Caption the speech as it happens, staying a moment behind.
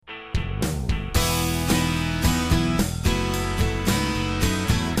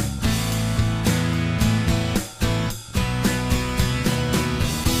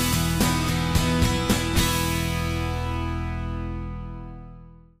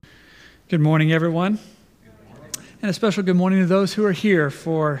Good morning, everyone. And a special good morning to those who are here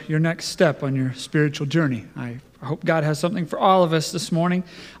for your next step on your spiritual journey. I hope God has something for all of us this morning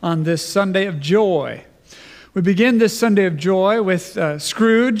on this Sunday of joy. We begin this Sunday of joy with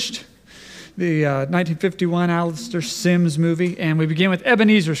Scrooged, the 1951 Alistair Sims movie, and we begin with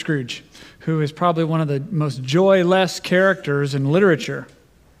Ebenezer Scrooge, who is probably one of the most joyless characters in literature.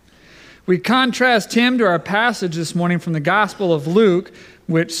 We contrast him to our passage this morning from the Gospel of Luke,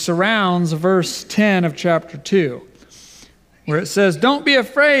 which surrounds verse 10 of chapter 2, where it says, "Don't be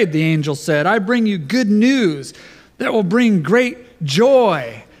afraid," the angel said. "I bring you good news that will bring great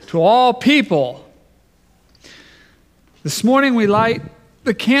joy to all people." This morning we light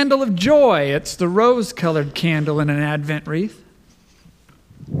the candle of joy. It's the rose-colored candle in an Advent wreath.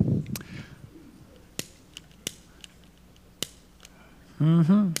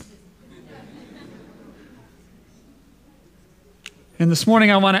 And this morning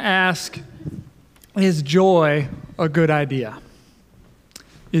I want to ask, is joy a good idea?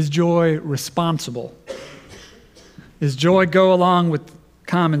 Is joy responsible? Does joy go along with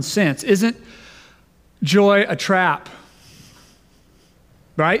common sense? Isn't joy a trap?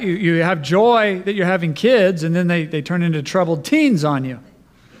 Right? You have joy that you're having kids, and then they turn into troubled teens on you.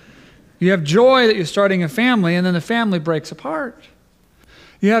 You have joy that you're starting a family, and then the family breaks apart.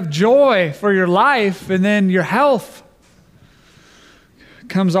 You have joy for your life, and then your health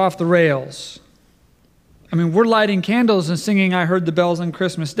comes off the rails. I mean, we're lighting candles and singing "I Heard the Bells on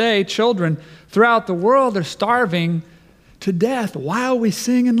Christmas Day." Children throughout the world are starving to death while we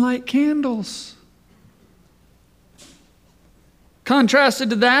sing and light candles.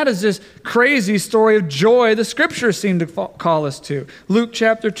 Contrasted to that is this crazy story of joy the Scriptures seem to call us to. Luke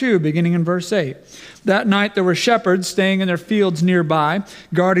chapter 2, beginning in verse 8. "That night there were shepherds staying in their fields nearby,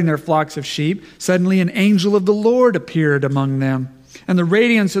 guarding their flocks of sheep. Suddenly an angel of the Lord appeared among them, and the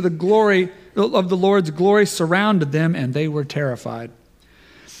radiance of the Lord's glory surrounded them, and they were terrified.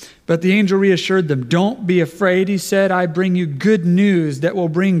 But the angel reassured them. 'Don't be afraid,' he said. 'I bring you good news that will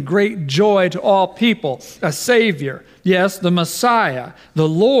bring great joy to all people. A Savior, yes, the Messiah, the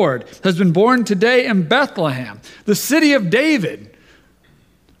Lord, has been born today in Bethlehem, the city of David.'"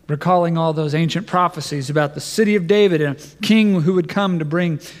 Recalling all those ancient prophecies about the city of David and a king who would come to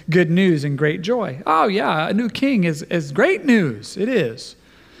bring good news and great joy. Oh yeah, a new king is great news. It is.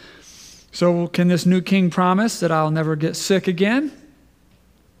 So can this new king promise that I'll never get sick again?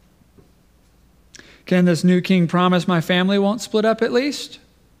 Can this new king promise my family won't split up at least?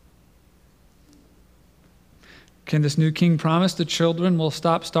 Can this new king promise the children will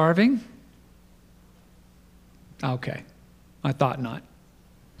stop starving? Okay, I thought not.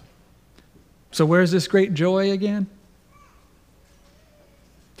 So where's this great joy again?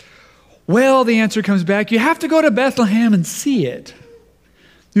 Well, the answer comes back. You have to go to Bethlehem and see it.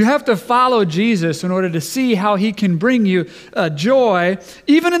 You have to follow Jesus in order to see how he can bring you joy,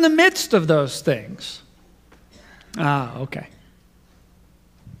 even in the midst of those things. Ah, okay.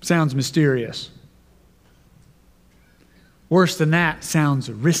 Sounds mysterious. Worse than that,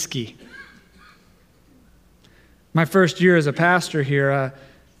 sounds risky. My first year as a pastor here, a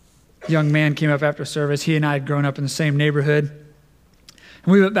young man came up after service. He and I had grown up in the same neighborhood.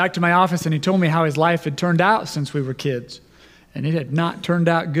 And we went back to my office, and he told me how his life had turned out since we were kids. And it had not turned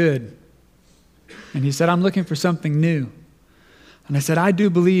out good. And he said, "I'm looking for something new." And I said, "I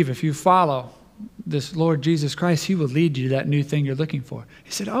do believe if you follow this Lord Jesus Christ, he will lead you to that new thing you're looking for."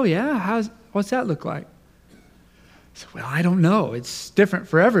 He said, "Oh yeah? What's that look like?" I said, "Well, I don't know. It's different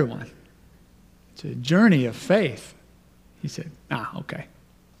for everyone. It's a journey of faith." He said, "Okay.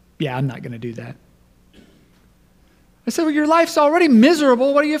 Yeah, I'm not going to do that." I said, "Well, your life's already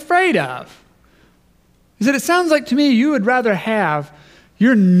miserable. What are you afraid of?" He said, "It sounds like to me you would rather have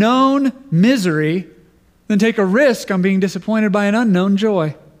your known misery than take a risk on being disappointed by an unknown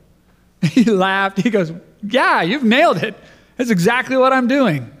joy." He laughed. He goes, "Yeah, you've nailed it. That's exactly what I'm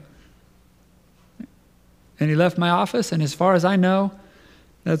doing." And he left my office, and as far as I know,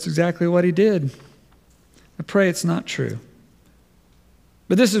 that's exactly what he did. I pray it's not true.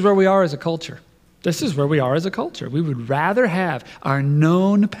 But this is where we are as a culture. This is where we are as a culture. We would rather have our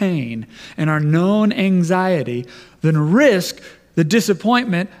known pain and our known anxiety than risk the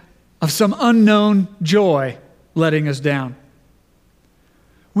disappointment of some unknown joy letting us down.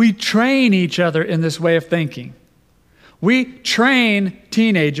 We train each other in this way of thinking. We train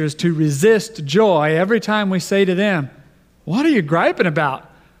teenagers to resist joy every time we say to them, "What are you griping about?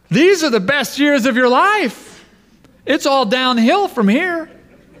 These are the best years of your life. It's all downhill from here."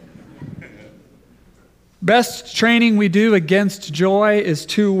 Best training we do against joy is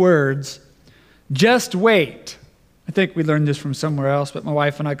 2 words. Just wait. I think we learned this from somewhere else, but my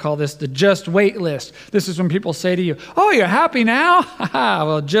wife and I call this the just wait list. This is when people say to you, oh, you're happy now?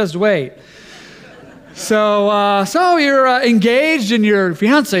 Well, just wait. So you're engaged and your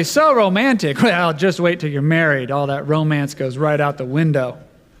fiance is so romantic. Well, just wait till you're married. All that romance goes right out the window.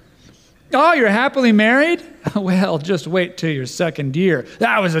 Oh, you're happily married? Well, just wait till your second year.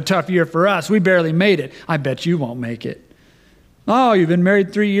 That was a tough year for us. We barely made it. I bet you won't make it. Oh, you've been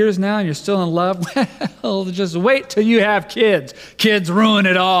married 3 years now and you're still in love? Well, just wait till you have kids. Kids ruin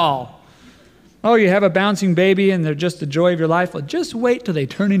it all. Oh, you have a bouncing baby and they're just the joy of your life? Well, just wait till they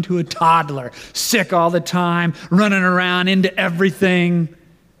turn into a toddler, sick all the time, running around into everything.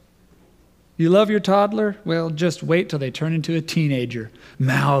 You love your toddler? Well, just wait till they turn into a teenager,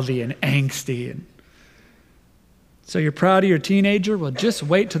 mouthy and angsty. So you're proud of your teenager? Well, just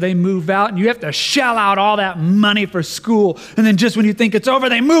wait till they move out and you have to shell out all that money for school. And then just when you think it's over,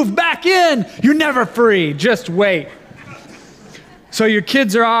 they move back in. You're never free. Just wait. So your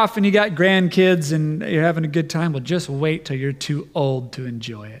kids are off and you got grandkids and you're having a good time. Well, just wait till you're too old to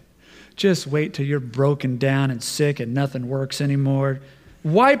enjoy it. Just wait till you're broken down and sick and nothing works anymore.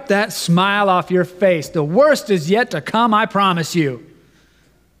 Wipe that smile off your face. The worst is yet to come, I promise you.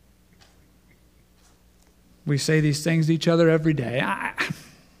 We say these things to each other every day.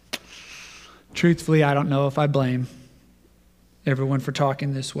 Truthfully, I don't know if I blame everyone for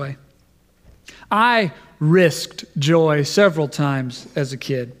talking this way. I risked joy several times as a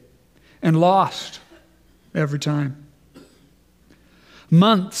kid and lost every time.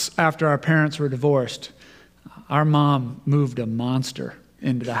 Months after our parents were divorced, our mom moved a monster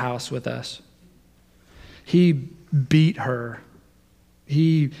into the house with us. He beat her.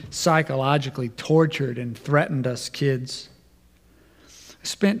 He psychologically tortured and threatened us kids. I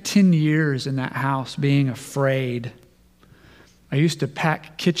spent 10 years in that house being afraid. I used to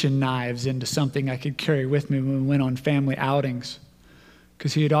pack kitchen knives into something I could carry with me when we went on family outings,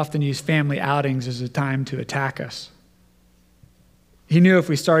 because he would often use family outings as a time to attack us. He knew if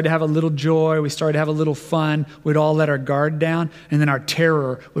we started to have a little joy, we started to have a little fun, we'd all let our guard down, and then our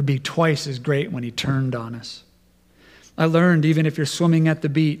terror would be twice as great when he turned on us. I learned, even if you're swimming at the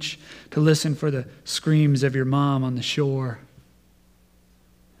beach, to listen for the screams of your mom on the shore.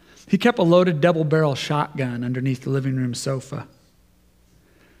 He kept a loaded double-barrel shotgun underneath the living room sofa.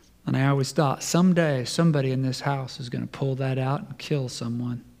 And I always thought, someday somebody in this house is going to pull that out and kill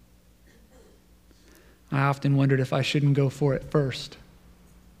someone. I often wondered if I shouldn't go for it first.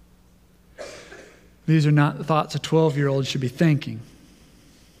 These are not the thoughts a 12-year-old should be thinking.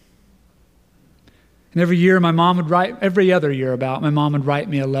 And every other year my mom would write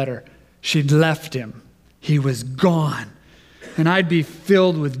me a letter. She'd left him. He was gone. And I'd be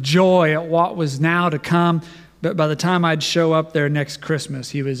filled with joy at what was now to come. But by the time I'd show up there next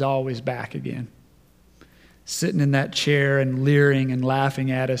Christmas, he was always back again. Sitting in that chair and leering and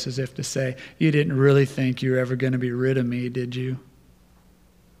laughing at us as if to say, you didn't really think you were ever going to be rid of me, did you?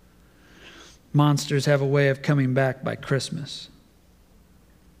 Monsters have a way of coming back by Christmas.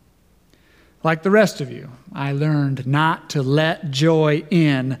 Like the rest of you, I learned not to let joy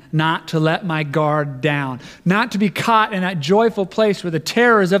in, not to let my guard down, not to be caught in that joyful place where the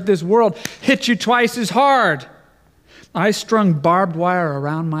terrors of this world hit you twice as hard. I strung barbed wire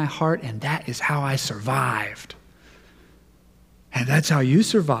around my heart, and that is how I survived. And that's how you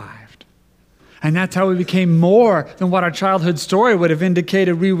survived. And that's how we became more than what our childhood story would have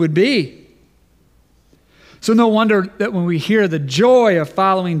indicated we would be. So no wonder that when we hear the joy of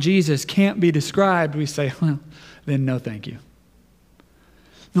following Jesus can't be described, we say, well, then no thank you.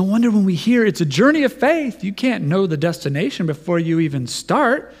 No wonder when we hear it's a journey of faith, you can't know the destination before you even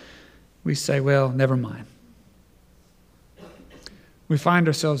start, we say, well, never mind. We find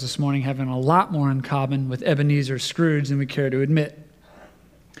ourselves this morning having a lot more in common with Ebenezer Scrooge than we care to admit.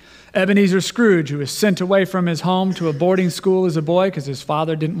 Ebenezer Scrooge, who was sent away from his home to a boarding school as a boy because his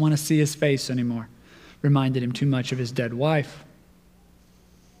father didn't want to see his face anymore. Reminded him too much of his dead wife.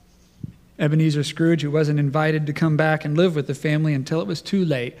 Ebenezer Scrooge, who wasn't invited to come back and live with the family until it was too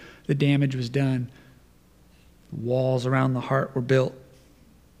late. The damage was done. The walls around the heart were built.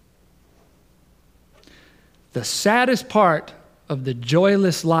 The saddest part of the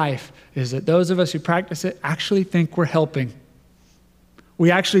joyless life is that those of us who practice it actually think we're helping. We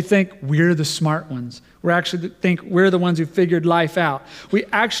actually think we're the smart ones. We actually think we're the ones who figured life out. We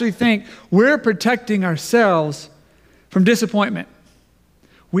actually think we're protecting ourselves from disappointment.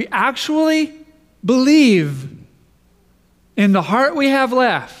 We actually believe in the heart we have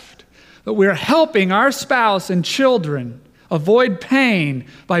left that we're helping our spouse and children avoid pain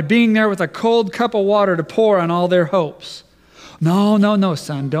by being there with a cold cup of water to pour on all their hopes. No,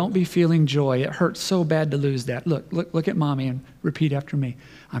 son, don't be feeling joy. It hurts so bad to lose that. Look at mommy and repeat after me.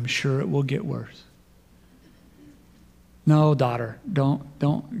 I'm sure it will get worse. No, daughter,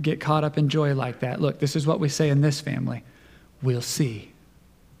 don't get caught up in joy like that. Look, this is what we say in this family. We'll see.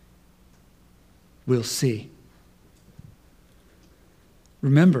 We'll see.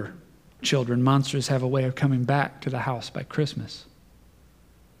 Remember, children, monsters have a way of coming back to the house by Christmas.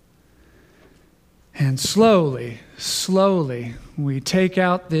 And slowly, we take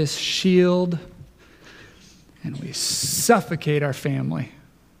out this shield and we suffocate our family.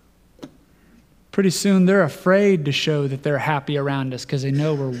 Pretty soon they're afraid to show that they're happy around us because they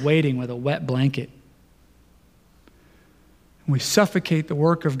know we're waiting with a wet blanket. We suffocate the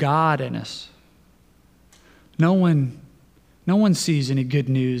work of God in us. No one sees any good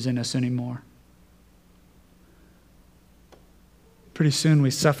news in us anymore. Pretty soon we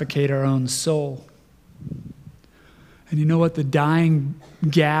suffocate our own soul. And you know what the dying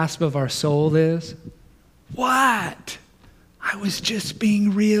gasp of our soul is? What? I was just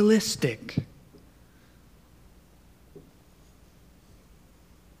being realistic.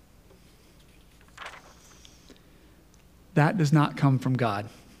 That does not come from God.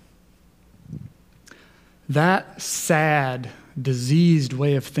 That sad, diseased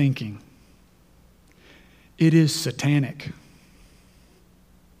way of thinking, it is satanic.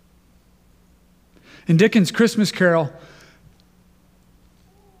 In Dickens' Christmas Carol,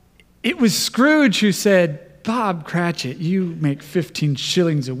 it was Scrooge who said, Bob Cratchit, you make 15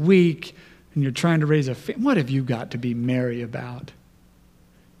 shillings a week and you're trying to raise a family. What have you got to be merry about?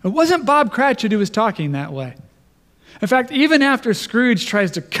 It wasn't Bob Cratchit who was talking that way. In fact, even after Scrooge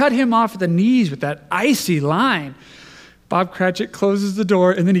tries to cut him off at the knees with that icy line, Bob Cratchit closes the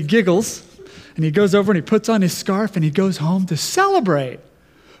door and then he giggles and he goes over and he puts on his scarf and he goes home to celebrate.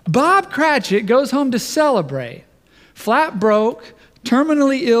 Bob Cratchit goes home to celebrate. Flat broke,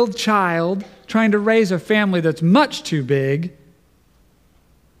 terminally ill child trying to raise a family that's much too big,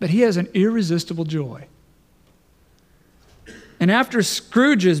 but he has an irresistible joy. And after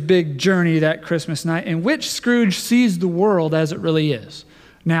Scrooge's big journey that Christmas night, in which Scrooge sees the world as it really is.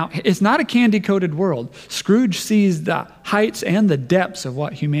 Now, it's not a candy-coated world. Scrooge sees the heights and the depths of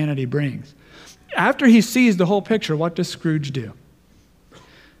what humanity brings. After he sees the whole picture, what does Scrooge do?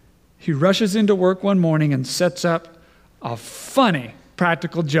 He rushes into work one morning and sets up a funny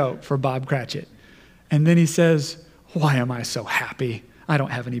practical joke for Bob Cratchit. And then he says, why am I so happy? I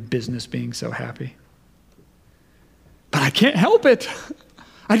don't have any business being so happy. But I can't help it.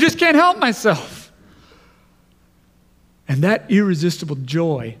 I just can't help myself. And that irresistible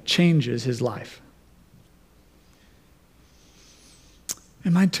joy changes his life.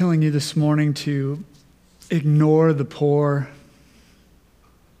 Am I telling you this morning to ignore the poor?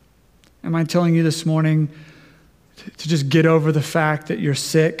 Am I telling you this morning to just get over the fact that you're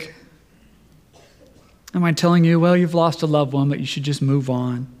sick? Am I telling you, well, you've lost a loved one, but you should just move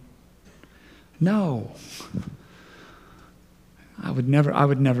on? No. I would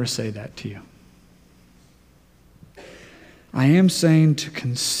never say that to you. I am saying to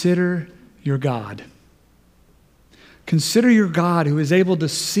consider your God. Consider your God who is able to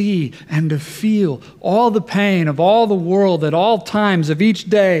see and to feel all the pain of all the world at all times of each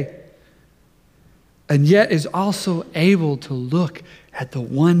day, and yet is also able to look at the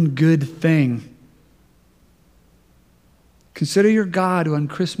one good thing. Consider your God who on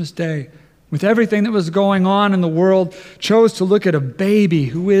Christmas Day, with everything that was going on in the world, chose to look at a baby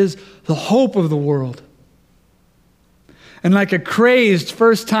who is the hope of the world. And like a crazed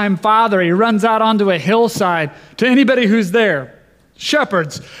first-time father, he runs out onto a hillside to anybody who's there,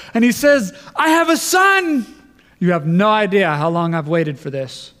 shepherds, and he says, I have a son. You have no idea how long I've waited for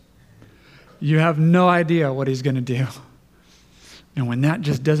this. You have no idea what he's going to do. And when that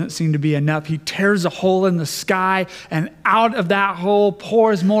just doesn't seem to be enough, he tears a hole in the sky, and out of that hole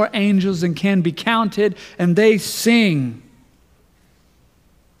pours more angels than can be counted, and they sing.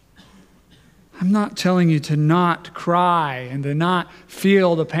 I'm not telling you to not cry and to not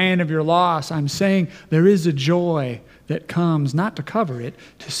feel the pain of your loss. I'm saying there is a joy that comes, not to cover it,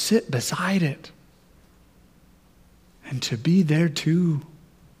 to sit beside it and to be there too.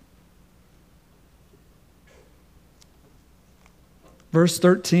 Verse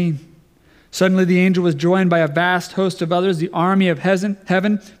 13, suddenly the angel was joined by a vast host of others, the army of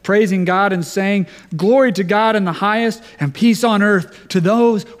heaven, praising God and saying, glory to God in the highest and peace on earth to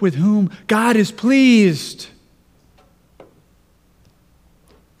those with whom God is pleased.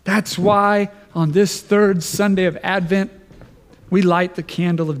 That's why on this third Sunday of Advent, we light the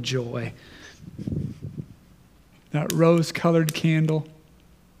candle of joy. That rose-colored candle.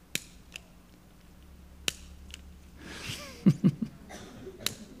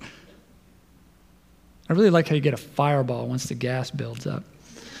 I really like how you get a fireball once the gas builds up.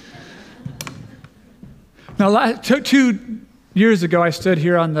 Now, 2 years ago, I stood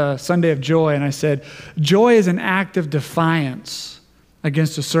here on the Sunday of Joy, and I said, joy is an act of defiance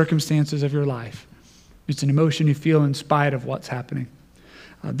against the circumstances of your life. It's an emotion you feel in spite of what's happening.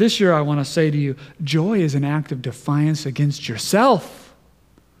 This year, I want to say to you, joy is an act of defiance against yourself.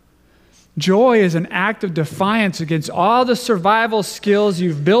 Joy is an act of defiance against all the survival skills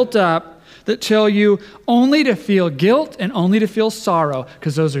you've built up that tell you only to feel guilt and only to feel sorrow,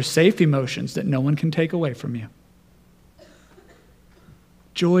 because those are safe emotions that no one can take away from you.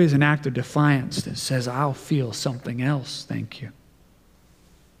 Joy is an act of defiance that says, I'll feel something else, thank you.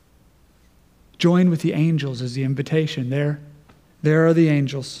 Join with the angels is the invitation. There are the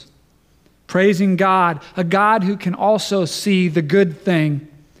angels. Praising God, a God who can also see the good thing.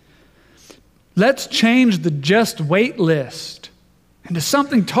 Let's change the just wait list into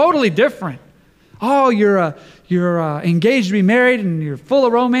something totally different. Oh, you're engaged to be married and you're full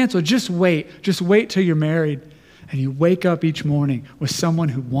of romance. Well, just wait. Just wait till you're married. And you wake up each morning with someone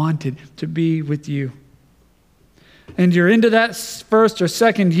who wanted to be with you. And you're into that first or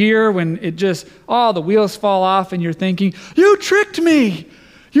second year when the wheels fall off and you're thinking, you tricked me.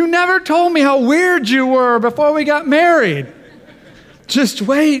 You never told me how weird you were before we got married. Just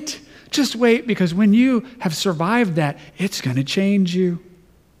wait. Just wait, because when you have survived that, it's going to change you.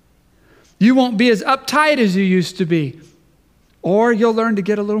 You won't be as uptight as you used to be, or you'll learn to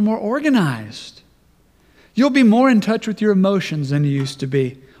get a little more organized. You'll be more in touch with your emotions than you used to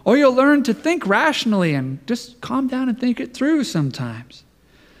be. Or you'll learn to think rationally and just calm down and think it through sometimes.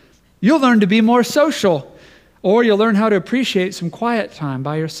 You'll learn to be more social. Or you'll learn how to appreciate some quiet time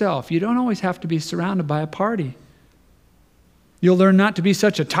by yourself. You don't always have to be surrounded by a party. You'll learn not to be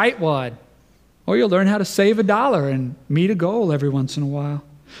such a tightwad. Or you'll learn how to save $1 and meet a goal every once in a while.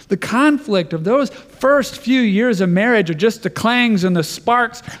 The conflict of those first few years of marriage are just the clangs and the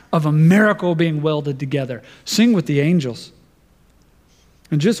sparks of a miracle being welded together. Sing with the angels.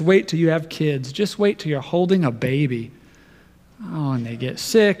 And just wait till you have kids. Just wait till you're holding a baby. Oh, and they get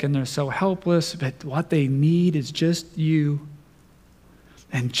sick and they're so helpless, but what they need is just you.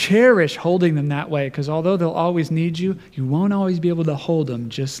 And cherish holding them that way, because although they'll always need you, you won't always be able to hold them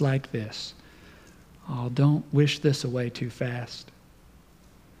just like this. Oh, don't wish this away too fast.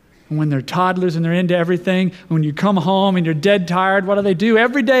 And when they're toddlers and they're into everything, when you come home and you're dead tired, what do?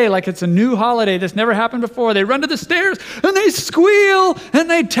 Every day, like it's a new holiday that's never happened before, they run to the stairs and they squeal and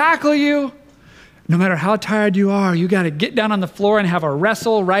they tackle you. No matter how tired you are, you got to get down on the floor and have a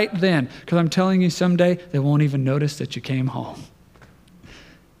wrestle right then, because I'm telling you, someday they won't even notice that you came home.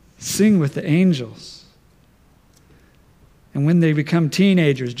 Sing with the angels. And when they become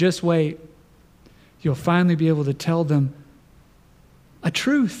teenagers, just wait. You'll finally be able to tell them a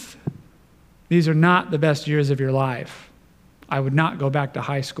truth. These are not the best years of your life. I would not go back to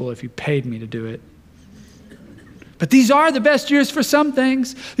high school if you paid me to do it. But these are the best years for some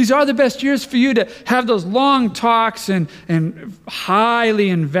things. These are the best years for you to have those long talks and highly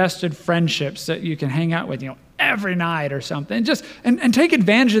invested friendships that you can hang out with, every night or something. And take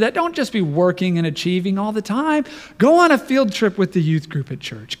advantage of that. Don't just be working and achieving all the time. Go on a field trip with the youth group at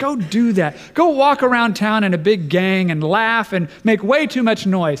church. Go do that. Go walk around town in a big gang and laugh and make way too much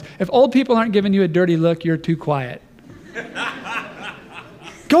noise. If old people aren't giving you a dirty look, you're too quiet.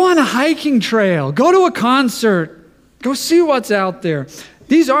 Go on a hiking trail. Go to a concert. Go see what's out there.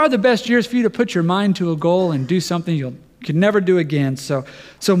 These are the best years for you to put your mind to a goal and do something you could never do again. So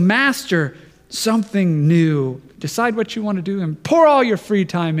master something new. Decide what you want to do and pour all your free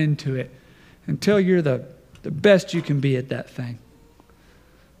time into it until you're the best you can be at that thing.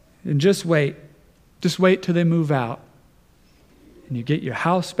 And just wait. Just wait till they move out. And you get your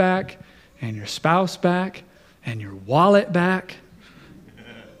house back and your spouse back and your wallet back.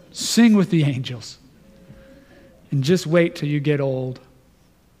 Sing with the angels. And just wait till you get old.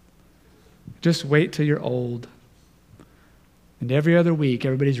 Just wait till you're old. And every other week,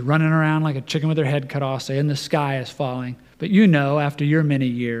 everybody's running around like a chicken with their head cut off, saying the sky is falling. But you know, after your many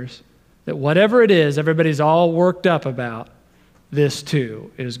years, that whatever it is everybody's all worked up about, this too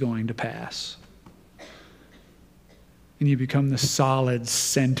is going to pass. And you become the solid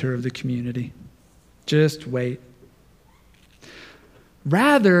center of the community. Just wait.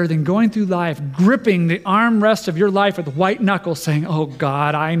 Rather than going through life gripping the armrest of your life with white knuckles saying, oh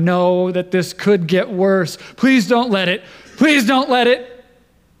God, I know that this could get worse. Please don't let it. Please don't let it.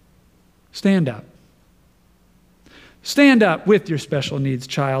 Stand up. Stand up with your special needs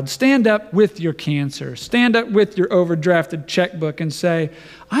child. Stand up with your cancer. Stand up with your overdrafted checkbook and say,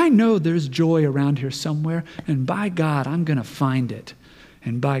 I know there's joy around here somewhere, and by God, I'm going to find it.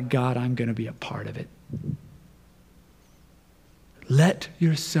 And by God, I'm going to be a part of it. Let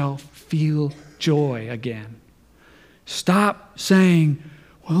yourself feel joy again. Stop saying,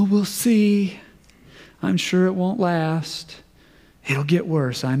 well, we'll see. I'm sure it won't last. It'll get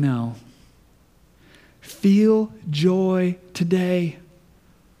worse, I know. Feel joy today.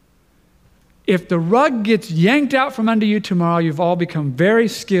 If the rug gets yanked out from under you tomorrow, you've all become very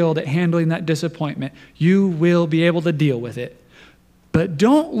skilled at handling that disappointment. You will be able to deal with it. But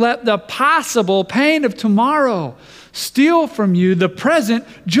don't let the possible pain of tomorrow steal from you the present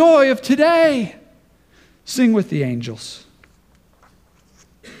joy of today. Sing with the angels.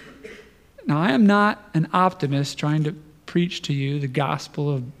 Now, I am not an optimist trying to preach to you the gospel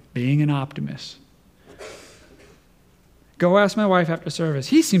of being an optimist. Go ask my wife after service.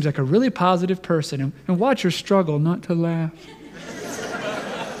 He seems like a really positive person. And watch her struggle not to laugh.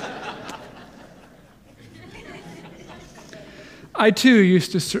 I too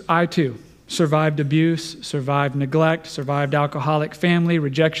survived abuse, survived neglect, survived alcoholic family,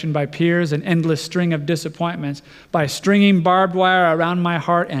 rejection by peers, an endless string of disappointments by stringing barbed wire around my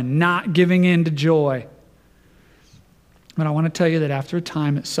heart and not giving in to joy. But I want to tell you that after a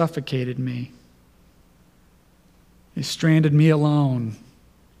time, it suffocated me. It stranded me alone.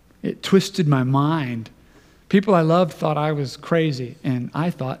 It twisted my mind. People I loved thought I was crazy, and I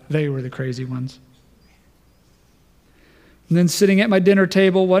thought they were the crazy ones. And then sitting at my dinner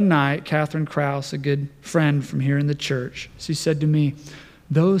table one night, Catherine Krause, a good friend from here in the church, she said to me,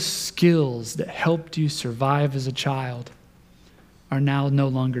 those skills that helped you survive as a child are now no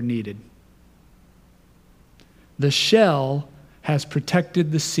longer needed. The shell has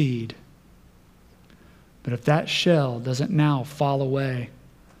protected the seed. But if that shell doesn't now fall away,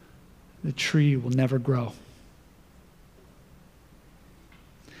 the tree will never grow.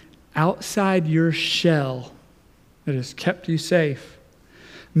 Outside your shell that has kept you safe,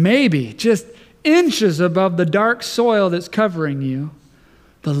 maybe just inches above the dark soil that's covering you,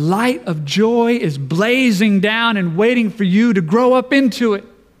 the light of joy is blazing down and waiting for you to grow up into it.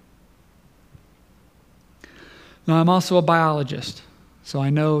 Now, I'm also a biologist. So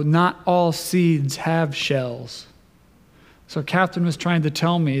I know not all seeds have shells. So Catherine was trying to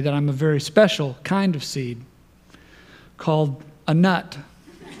tell me that I'm a very special kind of seed called a nut.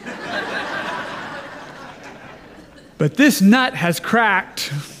 But this nut has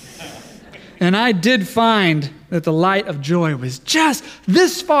cracked. And I did find that the light of joy was just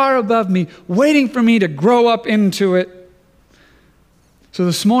this far above me, waiting for me to grow up into it. So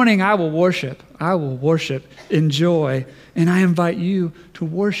this morning I will worship. I will worship in joy. And I invite you to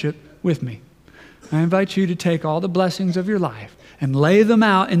worship with me. I invite you to take all the blessings of your life and lay them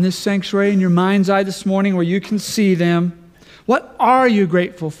out in this sanctuary in your mind's eye this morning where you can see them. What are you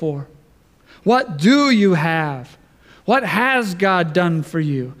grateful for? What do you have? What has God done for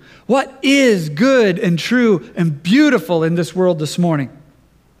you? What is good and true and beautiful in this world this morning?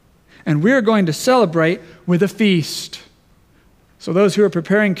 And we're going to celebrate with a feast. So those who are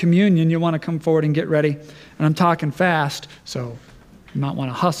preparing communion, you want to come forward and get ready. And I'm talking fast, so you might want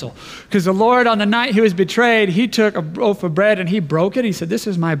to hustle. Because the Lord, on the night he was betrayed, he took a loaf of bread and he broke it. He said, this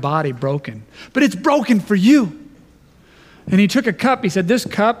is my body broken. But it's broken for you. And he took a cup. He said, this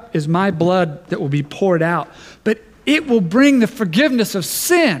cup is my blood that will be poured out. But it will bring the forgiveness of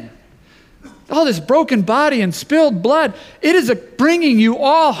sin. All this broken body and spilled blood, it is bringing you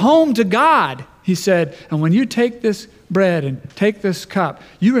all home to God, he said. And when you take this bread and take this cup,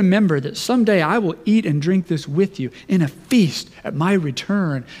 you remember that someday I will eat and drink this with you in a feast at my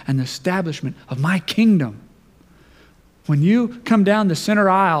return and the establishment of my kingdom. When you come down the center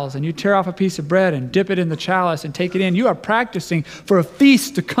aisles and you tear off a piece of bread and dip it in the chalice and take it in, you are practicing for a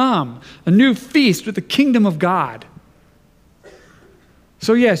feast to come, a new feast with the kingdom of God.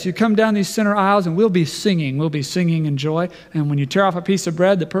 So yes, you come down these center aisles and we'll be singing in joy. And when you tear off a piece of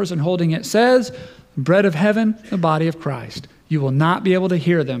bread, the person holding it says, bread of heaven, the body of Christ. You will not be able to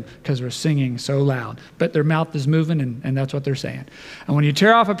hear them because we're singing so loud. But their mouth is moving and that's what they're saying. And when you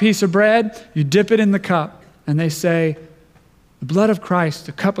tear off a piece of bread, you dip it in the cup and they say, the blood of Christ,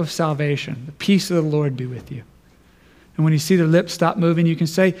 the cup of salvation, the peace of the Lord be with you. And when you see their lips stop moving, you can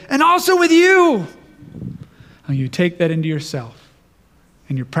say, and also with you. And you take that into yourself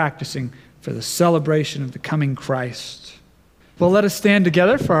and you're practicing for the celebration of the coming Christ. Well, let us stand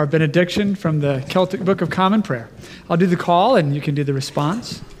together for our benediction from the Celtic Book of Common Prayer. I'll do the call and you can do the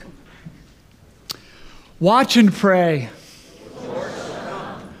response. Watch and pray.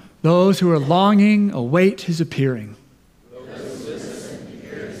 Those who are longing await his appearing.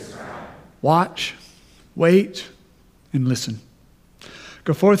 Watch, wait, and listen.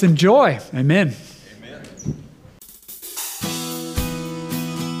 Go forth in joy. Amen.